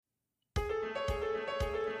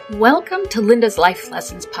Welcome to Linda's Life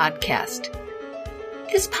Lessons podcast.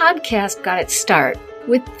 This podcast got its start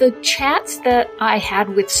with the chats that I had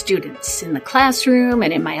with students in the classroom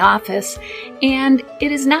and in my office, and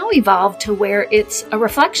it has now evolved to where it's a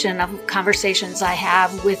reflection of conversations I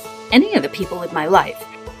have with any of the people in my life.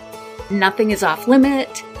 Nothing is off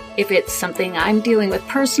limit. If it's something I'm dealing with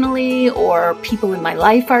personally or people in my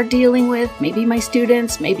life are dealing with, maybe my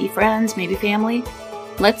students, maybe friends, maybe family,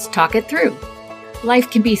 let's talk it through.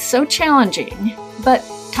 Life can be so challenging, but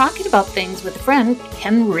talking about things with a friend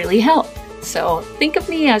can really help. So think of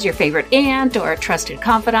me as your favorite aunt or a trusted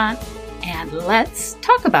confidant, and let's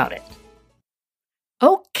talk about it.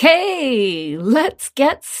 Okay, let's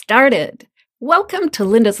get started. Welcome to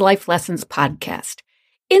Linda's Life Lessons podcast.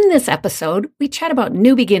 In this episode, we chat about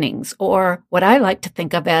new beginnings, or what I like to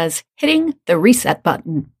think of as hitting the reset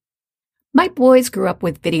button. My boys grew up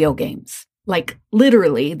with video games. Like,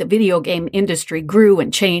 literally, the video game industry grew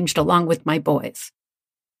and changed along with my boys.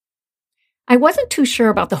 I wasn't too sure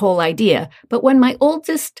about the whole idea, but when my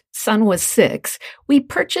oldest son was 6, we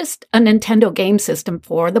purchased a Nintendo game system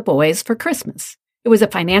for the boys for Christmas. It was a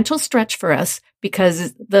financial stretch for us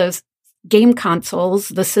because the game consoles,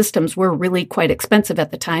 the systems were really quite expensive at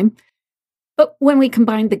the time. But when we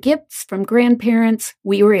combined the gifts from grandparents,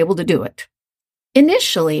 we were able to do it.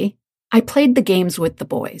 Initially, I played the games with the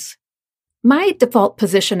boys. My default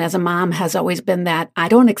position as a mom has always been that I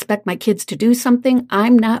don't expect my kids to do something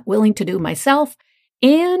I'm not willing to do myself,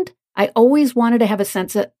 and I always wanted to have a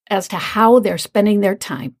sense as to how they're spending their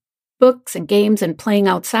time. Books and games and playing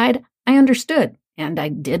outside, I understood, and I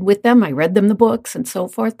did with them. I read them the books and so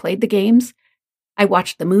forth, played the games. I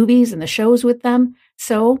watched the movies and the shows with them,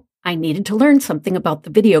 so I needed to learn something about the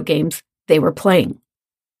video games they were playing.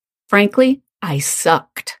 Frankly, I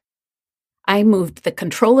sucked. I moved the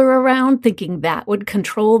controller around thinking that would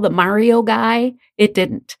control the Mario guy. It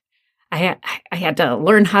didn't. I had to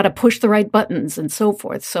learn how to push the right buttons and so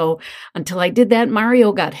forth. So until I did that,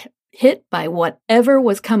 Mario got hit by whatever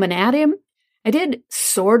was coming at him. I did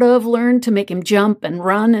sort of learn to make him jump and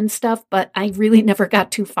run and stuff, but I really never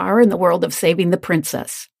got too far in the world of saving the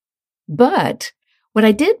princess. But what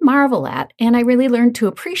I did marvel at, and I really learned to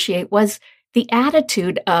appreciate, was the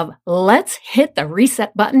attitude of, let's hit the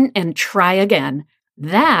reset button and try again.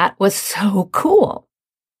 That was so cool.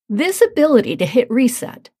 This ability to hit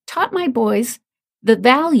reset taught my boys the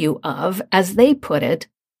value of, as they put it,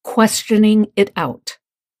 questioning it out.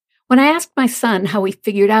 When I asked my son how he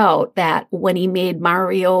figured out that when he made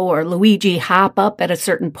Mario or Luigi hop up at a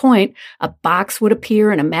certain point, a box would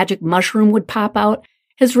appear and a magic mushroom would pop out,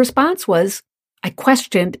 his response was, I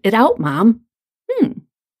questioned it out, Mom.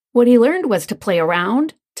 What he learned was to play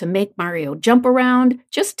around, to make Mario jump around,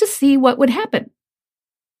 just to see what would happen.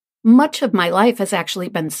 Much of my life has actually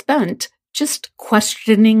been spent just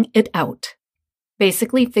questioning it out,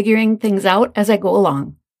 basically figuring things out as I go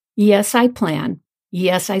along. Yes, I plan.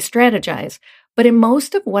 Yes, I strategize. But in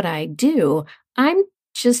most of what I do, I'm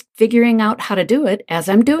just figuring out how to do it as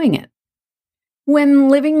I'm doing it. When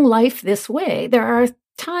living life this way, there are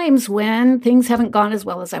times when things haven't gone as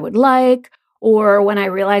well as I would like, or when I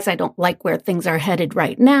realize I don't like where things are headed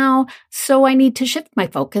right now, so I need to shift my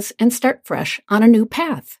focus and start fresh on a new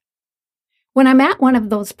path. When I'm at one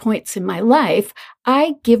of those points in my life,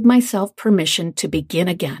 I give myself permission to begin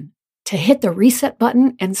again, to hit the reset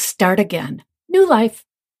button and start again. New life.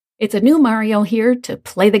 It's a new Mario here to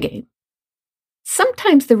play the game.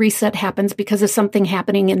 Sometimes the reset happens because of something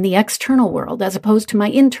happening in the external world as opposed to my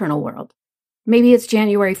internal world. Maybe it's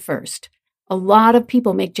January 1st. A lot of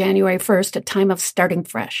people make January 1st a time of starting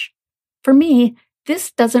fresh. For me,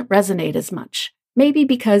 this doesn't resonate as much. Maybe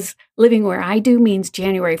because living where I do means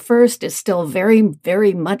January 1st is still very,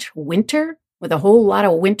 very much winter, with a whole lot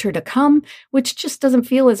of winter to come, which just doesn't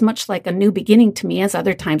feel as much like a new beginning to me as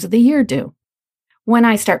other times of the year do. When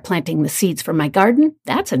I start planting the seeds for my garden,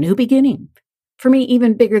 that's a new beginning. For me,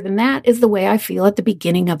 even bigger than that is the way I feel at the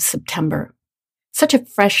beginning of September. Such a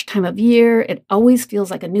fresh time of year. It always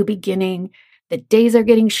feels like a new beginning. The days are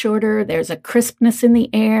getting shorter. There's a crispness in the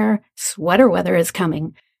air. Sweater weather is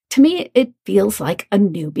coming. To me, it feels like a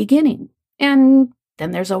new beginning. And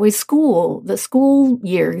then there's always school. The school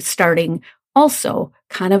year starting also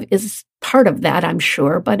kind of is part of that, I'm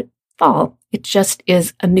sure. But fall, it just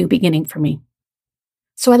is a new beginning for me.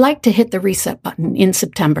 So I like to hit the reset button in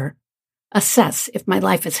September. Assess if my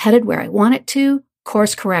life is headed where I want it to.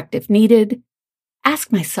 Course correct if needed.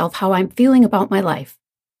 Ask myself how I'm feeling about my life.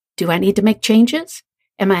 Do I need to make changes?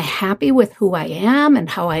 Am I happy with who I am and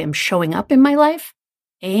how I am showing up in my life?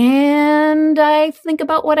 And I think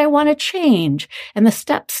about what I want to change and the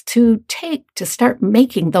steps to take to start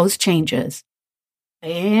making those changes.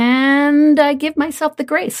 And I give myself the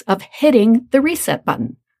grace of hitting the reset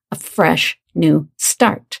button, a fresh new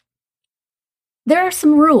start. There are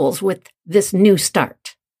some rules with this new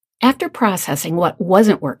start. After processing what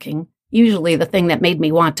wasn't working, usually the thing that made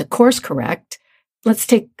me want to course correct, let's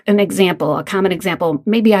take an example, a common example.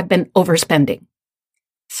 Maybe I've been overspending.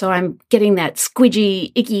 So I'm getting that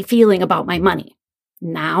squidgy, icky feeling about my money.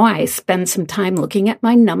 Now I spend some time looking at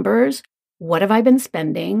my numbers. What have I been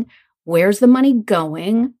spending? Where's the money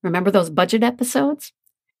going? Remember those budget episodes?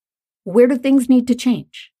 Where do things need to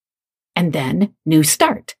change? And then new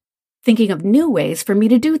start, thinking of new ways for me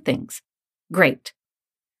to do things. Great.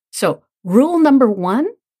 So rule number 1,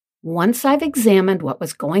 once I've examined what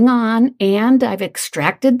was going on and I've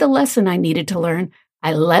extracted the lesson I needed to learn,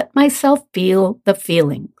 I let myself feel the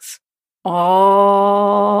feelings.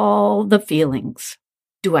 All the feelings.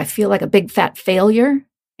 Do I feel like a big fat failure?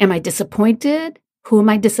 Am I disappointed? Who am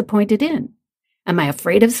I disappointed in? Am I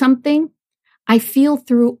afraid of something? I feel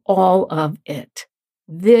through all of it.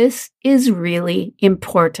 This is really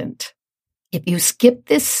important. If you skip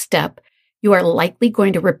this step, you are likely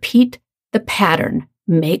going to repeat the pattern,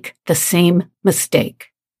 make the same mistake.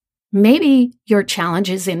 Maybe your challenge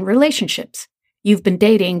is in relationships. You've been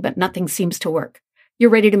dating, but nothing seems to work. You're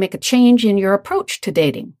ready to make a change in your approach to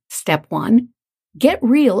dating. Step 1, get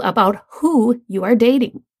real about who you are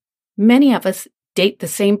dating. Many of us date the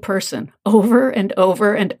same person over and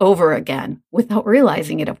over and over again without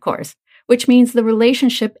realizing it, of course, which means the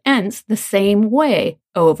relationship ends the same way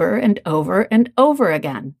over and over and over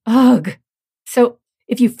again. Ugh. So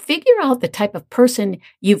if you figure out the type of person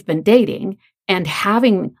you've been dating and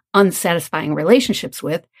having unsatisfying relationships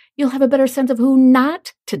with, you'll have a better sense of who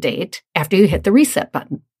not to date after you hit the reset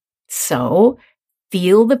button. So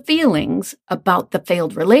feel the feelings about the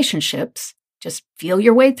failed relationships. Just feel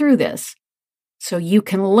your way through this so you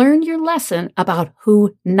can learn your lesson about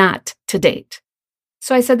who not to date.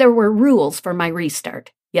 So I said there were rules for my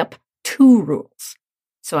restart. Yep, 2 rules.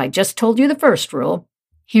 So I just told you the first rule.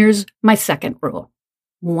 Here's my second rule.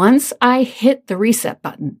 Once I hit the reset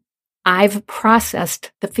button, I've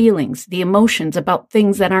processed the feelings, the emotions about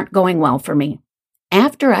things that aren't going well for me.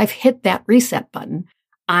 After I've hit that reset button,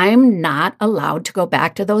 I'm not allowed to go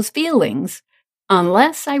back to those feelings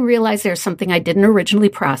unless I realize there's something I didn't originally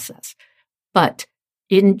process. But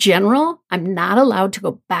in general, I'm not allowed to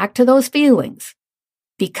go back to those feelings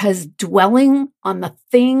because dwelling on the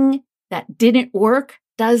thing that didn't work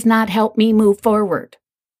does not help me move forward.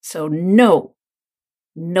 So no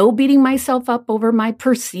beating myself up over my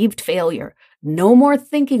perceived failure. No more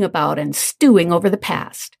thinking about and stewing over the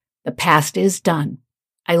past. The past is done.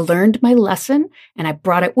 I learned my lesson and I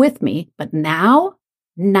brought it with me, but now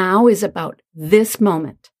is about this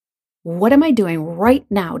moment. What am I doing right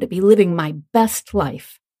now to be living my best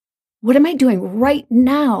life? What am I doing right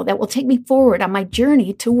now that will take me forward on my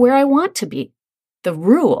journey to where I want to be? The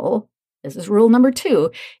rule, this is rule number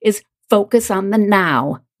 2, is focus on the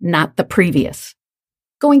now, not the previous.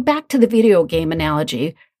 Going back to the video game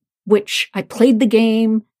analogy, which I played the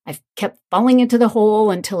game, I kept falling into the hole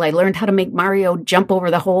until I learned how to make Mario jump over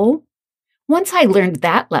the hole. Once I learned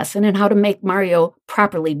that lesson and how to make Mario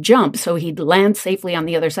properly jump so he'd land safely on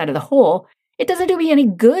the other side of the hole, it doesn't do me any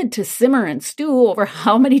good to simmer and stew over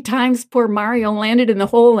how many times poor Mario landed in the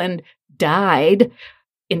hole and died,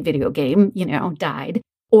 in video game, died,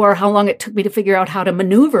 or how long it took me to figure out how to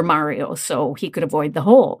maneuver Mario so he could avoid the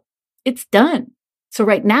hole. It's done. So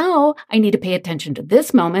right now, I need to pay attention to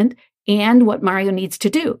this moment and what Mario needs to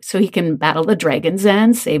do so he can battle the dragons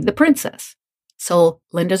and save the princess. So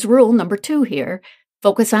Linda's rule number 2 here,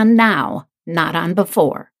 focus on now, not on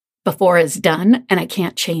before. Before is done and I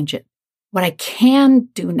can't change it. What I can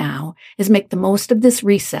do now is make the most of this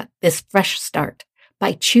reset, this fresh start,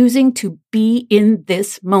 by choosing to be in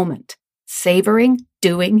this moment, savoring,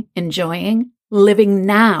 doing, enjoying, living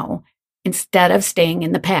now instead of staying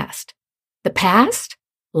in the past. The past,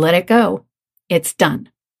 let it go. It's done.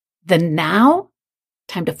 The now,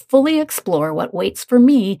 time to fully explore what waits for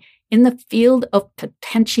me in the field of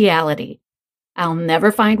potentiality. I'll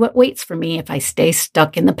never find what waits for me if I stay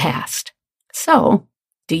stuck in the past. So,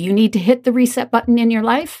 do you need to hit the reset button in your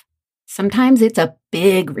life? Sometimes it's a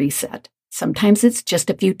big reset. Sometimes it's just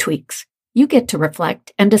a few tweaks. You get to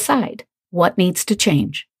reflect and decide what needs to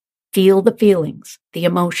change. Feel the feelings, the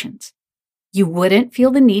emotions. You wouldn't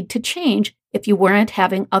feel the need to change if you weren't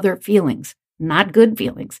having other feelings, not good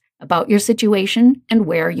feelings, about your situation and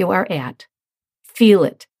where you are at. Feel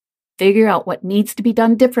it. Figure out what needs to be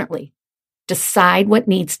done differently. Decide what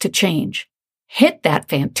needs to change. Hit that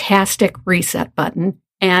fantastic reset button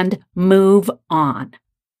and move on.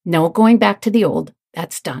 No going back to the old.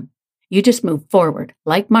 That's done. You just move forward,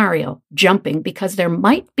 like Mario, jumping because there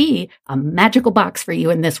might be a magical box for you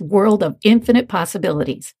in this world of infinite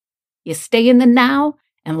possibilities. You stay in the now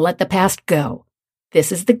and let the past go.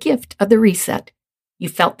 This is the gift of the reset. You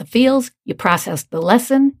felt the feels, you processed the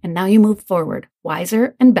lesson, and now you move forward,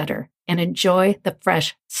 wiser and better, and enjoy the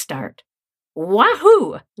fresh start.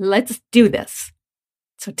 Wahoo! Let's do this.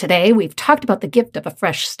 So today we've talked about the gift of a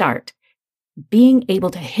fresh start, being able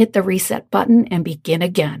to hit the reset button and begin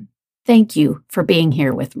again. Thank you for being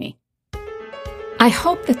here with me. I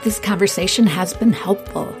hope that this conversation has been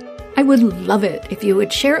helpful. I would love it if you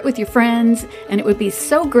would share it with your friends, and it would be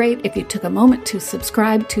so great if you took a moment to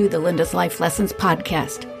subscribe to the Linda's Life Lessons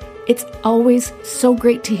podcast. It's always so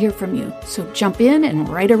great to hear from you, so jump in and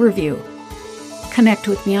write a review. Connect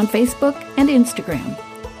with me on Facebook and Instagram.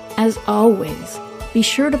 As always, be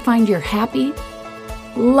sure to find your happy,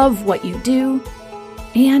 love what you do,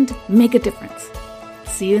 and make a difference.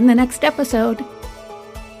 See you in the next episode.